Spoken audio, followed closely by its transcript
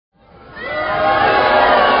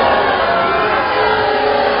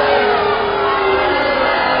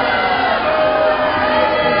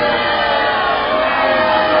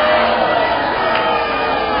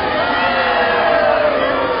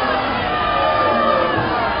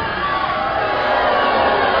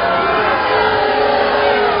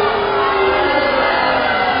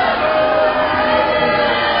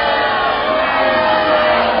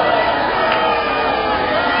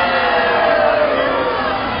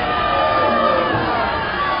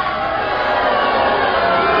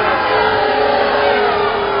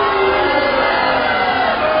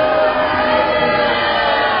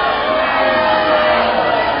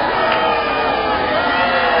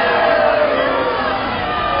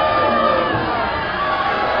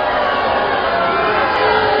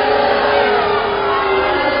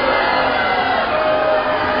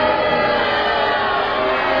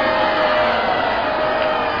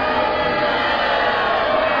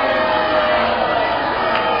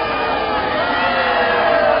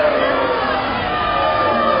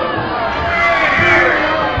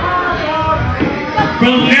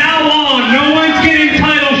From now on, no one's getting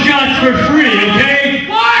title shots for free, okay?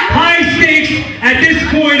 What? High stakes at this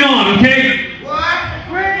point on, okay?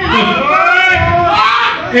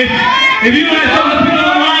 If you have something to put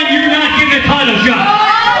on the line, you're not getting a title shot.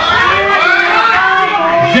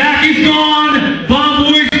 Jackie's gone.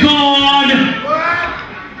 Bomboy's gone.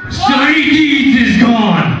 Sonny Deeds is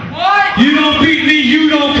gone. You don't beat me, you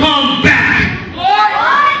don't come back.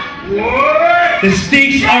 The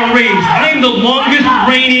stakes are raised. I am the longest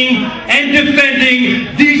reigning and defending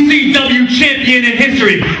DCW champion in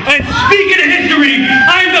history. And speaking of history,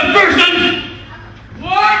 I am the first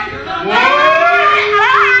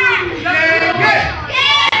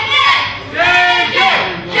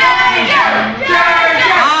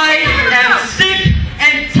I am sick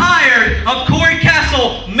and tired of Cory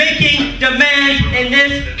Kastle making demands in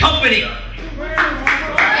this company.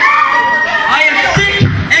 I am sick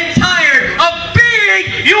and tired of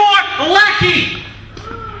being your lackey.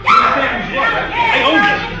 I own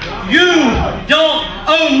you. You don't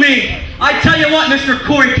own me. I tell you what, Mr.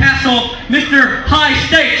 Cory Kastle, Mr. High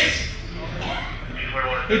Stakes.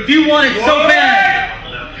 If you want it so bad,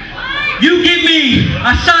 you give me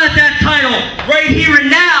a shot at that title right here and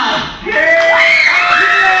now. And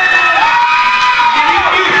if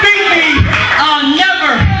you beat me, I'll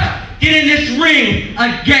never get in this ring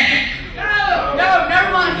again. No,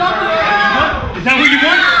 never mind. Is that what you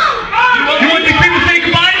want? You want the people to say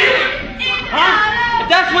goodbye to you? Huh? If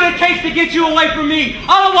that's what it takes to get you away from me,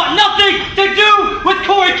 I don't want nothing to do with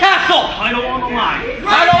Cory Kastle. Title on the line.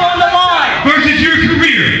 Title on the line. Versus your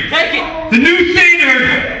career. Take it. The new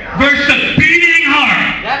standard versus the beating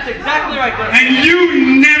heart. That's exactly right there. And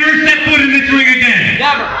you never set foot in this ring again.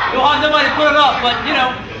 Never. You'll have nobody to put it up, but you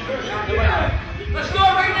know. Let's go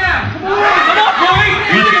right now. Come on, Cory.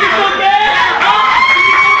 You think you're so bad?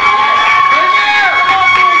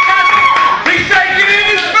 They say get in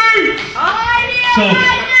his boots. So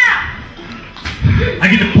I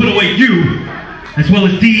get to put away you, as well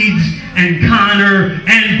as Deeds and Connor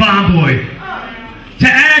and Bomboy, to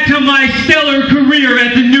add to my stellar career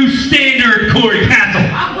as the new standard, Cory Kastle.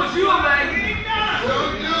 I'll put you away.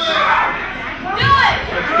 Do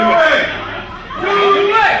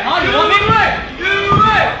it. Huh? You want me? Do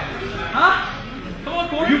it. Huh? Come on,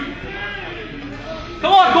 Cory.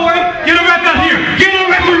 Come on, Cory. Get a ref out here. Get a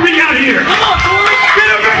referee out here. Come on, Cory. Get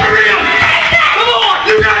a referee out. Come on.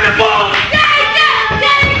 You got the ball.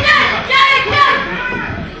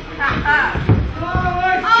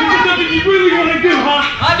 This is something you really want to do, huh?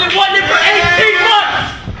 I've been wanting it for 18 months.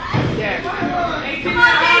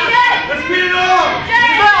 Let's get it on.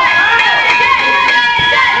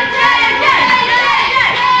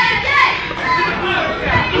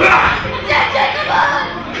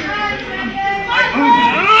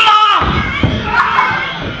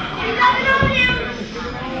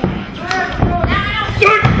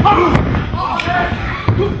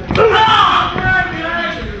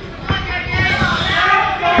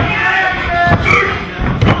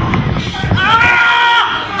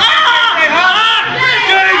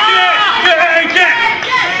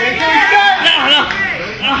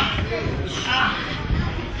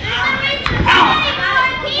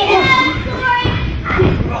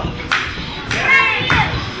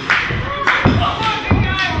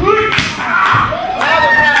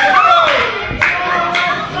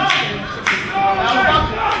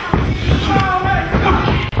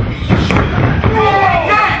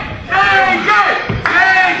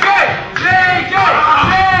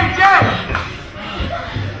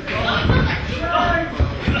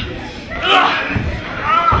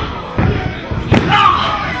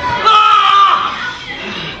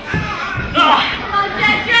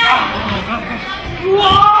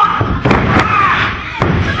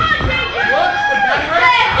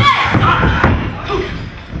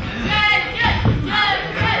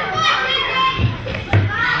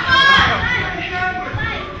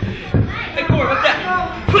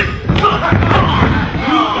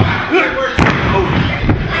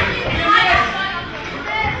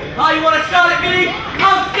 You want to shout at me?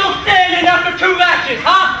 I'm still standing after 2 matches,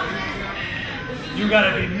 huh? You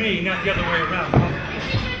gotta be me, not the other way around.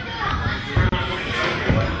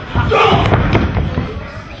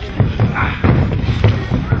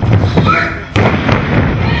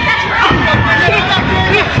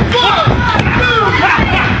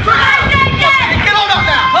 Get on up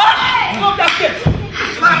now! Huh? Look up this!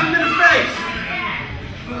 Slap him in the face!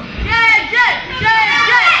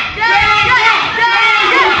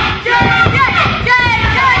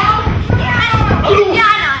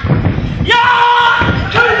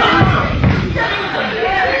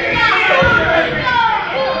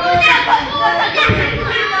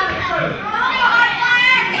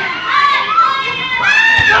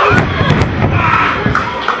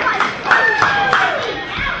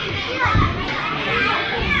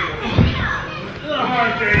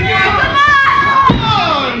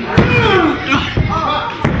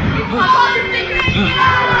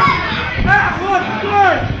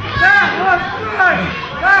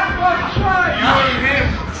 That's what's right.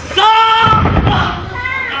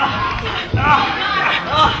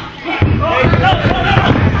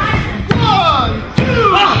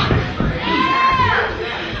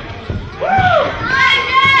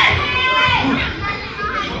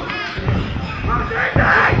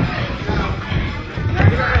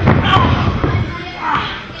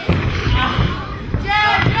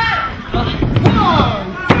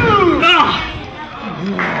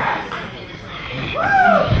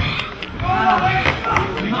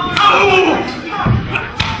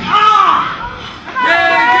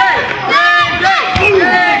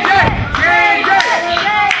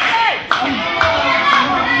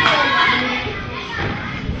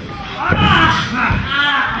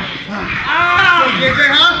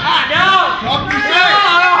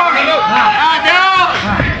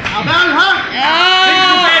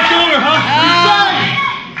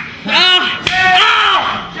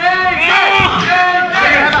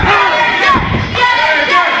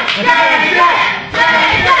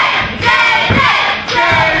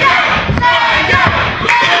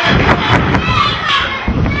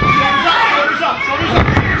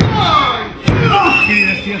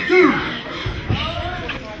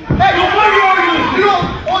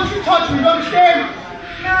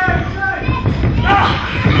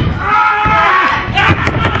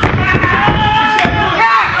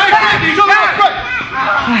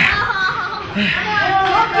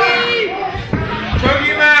 Choke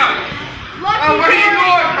him out. Oh, where you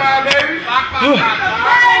going, crybaby?